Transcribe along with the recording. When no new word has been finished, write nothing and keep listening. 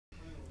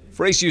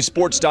For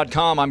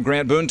ACUsports.com, I'm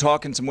Grant Boone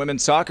talking some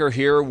women's soccer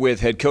here with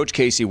head coach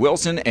Casey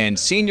Wilson and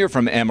senior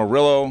from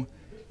Amarillo,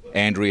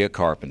 Andrea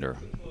Carpenter.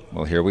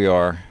 Well, here we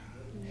are.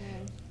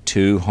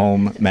 2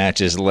 home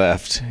matches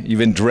left. You've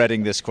been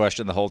dreading this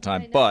question the whole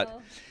time, but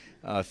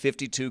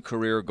 52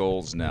 career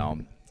goals now.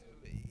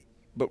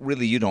 But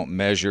really, you don't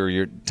measure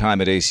your time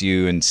at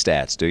ACU in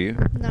stats, do you?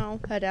 No,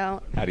 I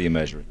don't. How do you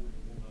measure it?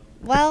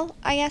 Well,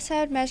 I guess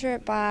I would measure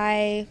it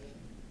by,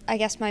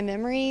 my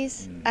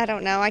memories. I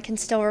don't know. I can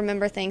still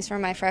remember things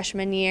from my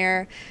freshman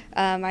year.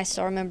 I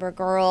still remember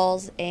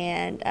girls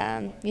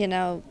and,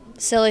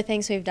 silly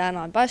things we've done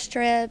on bus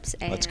trips.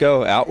 And let's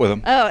go. Out with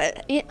them. Oh,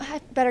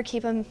 I better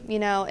keep them,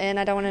 and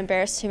I don't want to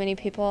embarrass too many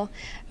people.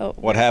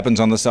 What happens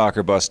on the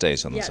soccer bus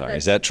stays on the soccer?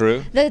 Is that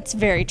true? That's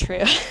very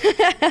true.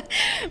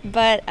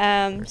 But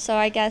so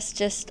I guess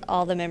just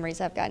all the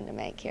memories I've gotten to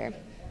make here.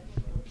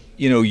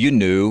 You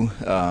knew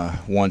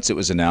once it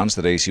was announced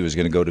that ACU was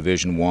going to go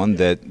Division I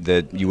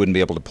that you wouldn't be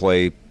able to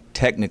play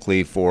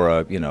technically for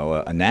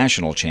a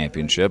national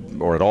championship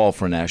or at all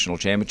for a national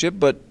championship,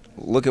 but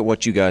look at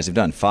what you guys have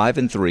done.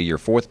 5-3, you're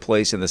 4th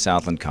place in the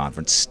Southland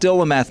Conference.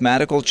 Still a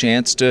mathematical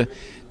chance to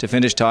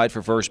finish tied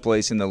for 1st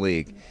place in the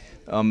league.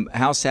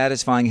 How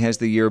satisfying has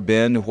the year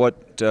been?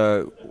 What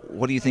do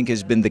you think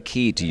has been the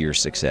key to your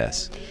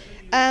success?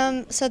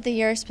 So the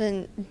year's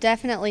been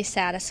definitely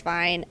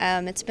satisfying.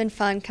 It's been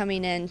fun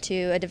coming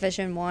into a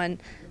Division I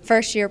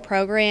first-year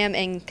program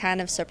and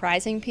kind of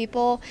surprising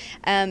people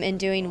and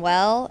doing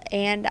well.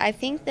 And I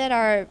think that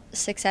our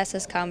success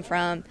has come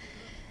from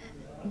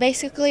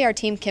basically our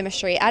team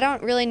chemistry. I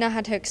don't really know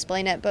how to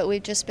explain it, but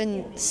we've just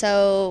been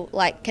so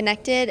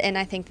connected, and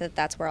I think that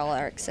that's where all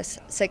our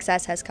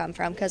success has come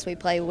from, because we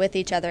play with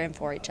each other and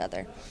for each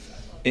other.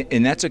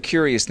 And that's a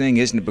curious thing,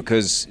 isn't it?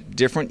 Because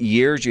different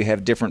years you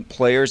have different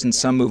players, and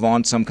some move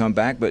on, some come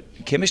back, but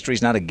chemistry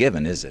is not a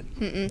given, is it?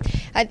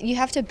 You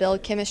have to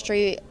build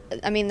chemistry.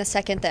 The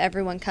second that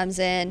everyone comes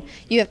in,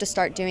 you have to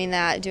start doing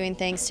that, doing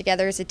things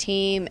together as a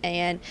team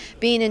and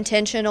being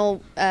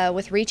intentional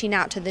with reaching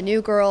out to the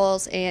new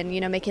girls and,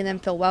 making them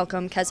feel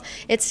welcome, because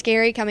it's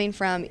scary coming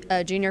from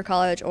junior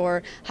college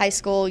or high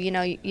school.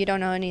 You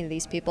don't know any of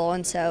these people,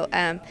 and so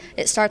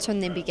it starts from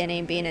the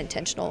beginning, being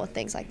intentional with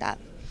things like that.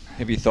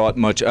 Have you thought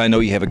much? I know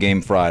you have a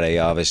game Friday,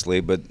 obviously,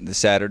 but the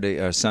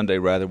Sunday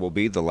will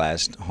be the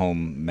last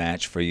home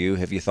match for you.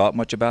 Have you thought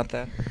much about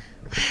that?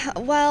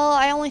 Well,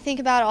 I only think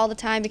about it all the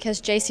time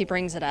because JC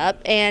brings it up,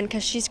 and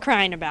because she's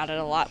crying about it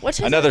a lot. Which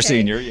is another okay.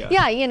 Senior,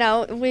 yeah.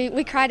 Yeah,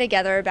 we cry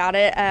together about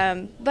it,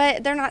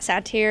 but they're not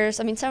sad tears.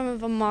 Some of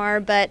them are,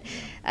 but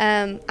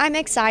I'm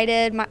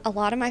excited. A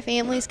lot of my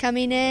family's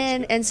coming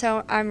in, and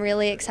so I'm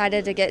really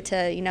excited to get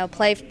to,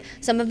 play.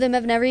 Some of them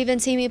have never even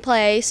seen me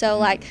play,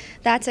 so,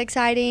 that's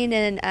exciting,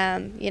 and,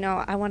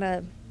 I want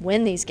to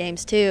win these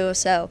games too,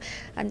 so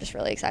I'm just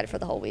really excited for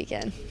the whole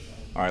weekend.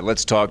 All right,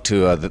 let's talk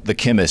to the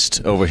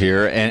chemist over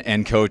here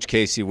and Coach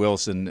Casey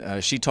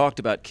Wilson. She talked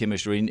about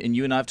chemistry, and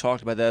you and I have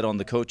talked about that on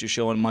the Coaches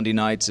Show on Monday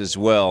nights as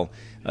well.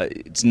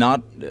 It's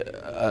not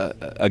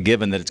a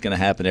given that it's going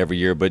to happen every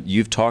year, but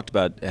you've talked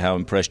about how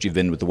impressed you've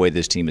been with the way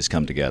this team has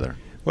come together.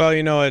 Well,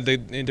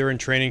 during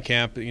training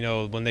camp,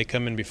 when they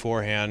come in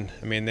beforehand,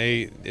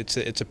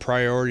 it's a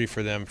priority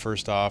for them,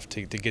 first off,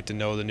 to get to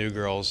know the new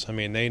girls.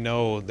 They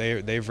know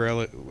they've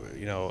really,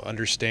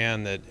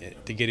 understand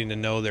that getting to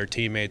know their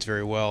teammates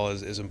very well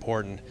is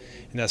important,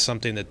 and that's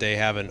something that they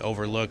haven't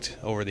overlooked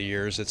over the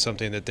years. It's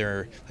something that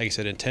they're, like I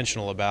said,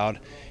 intentional about,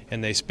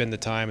 and they spend the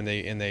time,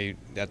 and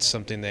that's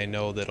something they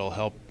know that'll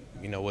help,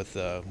 with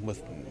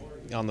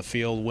on the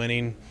field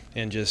winning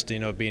and just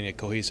being a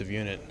cohesive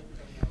unit.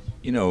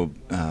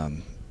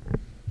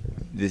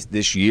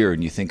 This year,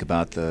 and you think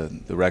about the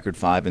record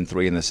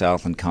 5-3 in the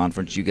Southland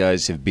Conference, you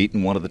guys have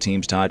beaten one of the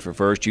teams tied for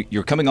first.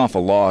 You're coming off a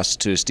loss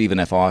to Stephen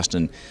F.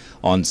 Austin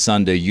on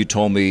Sunday. You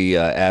told me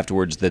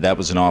afterwards that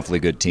was an awfully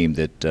good team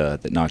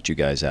that knocked you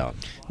guys out.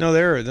 No,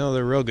 they're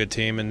a real good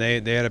team, and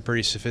they had a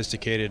pretty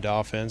sophisticated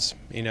offense,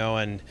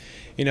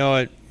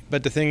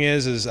 But the thing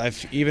is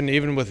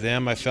even with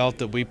them, I felt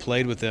that we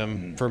played with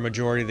them for a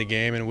majority of the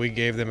game, and we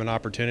gave them an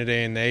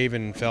opportunity, and they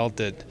even felt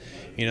that,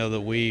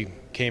 that we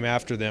came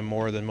after them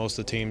more than most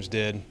of the teams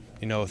did,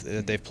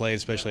 that they've played,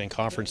 especially in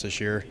conference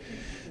this year.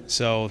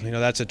 So,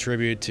 that's a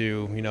tribute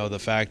to, the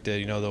fact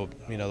that,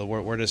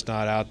 we're just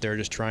not out there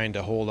just trying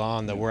to hold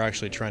on, that we're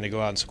actually trying to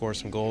go out and score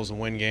some goals and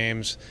win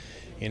games,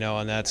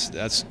 and that's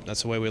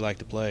the way we like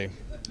to play.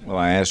 Well,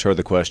 I asked her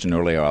the question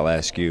earlier. I'll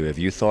ask you. Have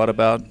you thought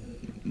about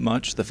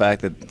much the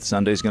fact that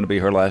Sunday's going to be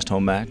her last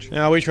home match?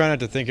 No, we try not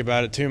to think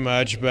about it too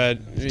much, but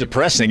it's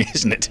depressing,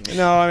 isn't it?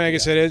 No, like I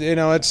said,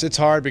 it's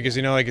hard because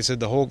like I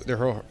said,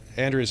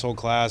 Andrea's whole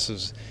class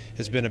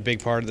has been a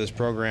big part of this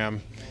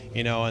program,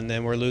 and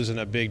then we're losing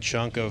a big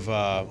chunk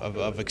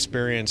of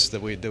experience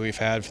that we've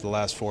had for the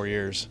last 4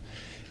 years.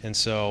 And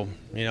so,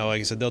 you know, like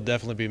I said, they'll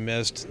definitely be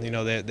missed. You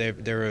know,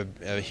 they're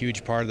a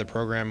huge part of the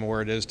program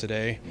where it is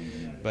today.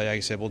 But like I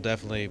said, we'll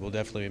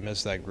definitely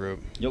miss that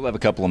group. You'll have a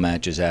couple of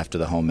matches after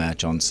the home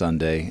match on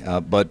Sunday.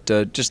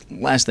 But just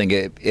last thing,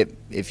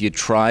 if you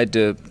tried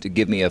to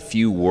give me a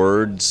few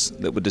words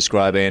that would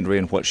describe Andrea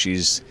and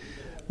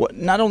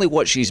not only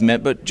what she's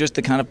meant, but just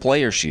the kind of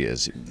player she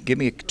is. Give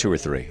me 2 or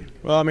 3.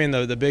 Well, I mean,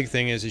 the big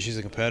thing is that she's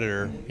a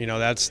competitor. You know,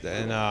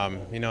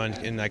 you know,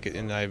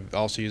 and I've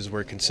also used the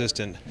word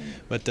consistent.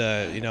 But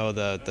you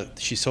know,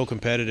 she's so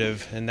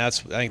competitive, and I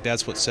think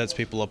that's what sets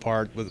people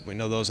apart. We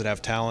know those that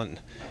have talent.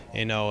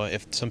 You know,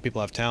 if some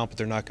people have talent but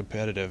they're not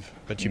competitive,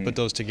 but you put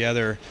those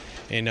together,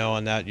 you know,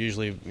 and that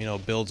usually, you know,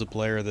 builds a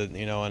player that,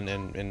 you know,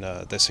 and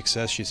the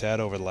success she's had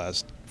over the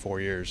last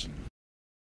 4 years.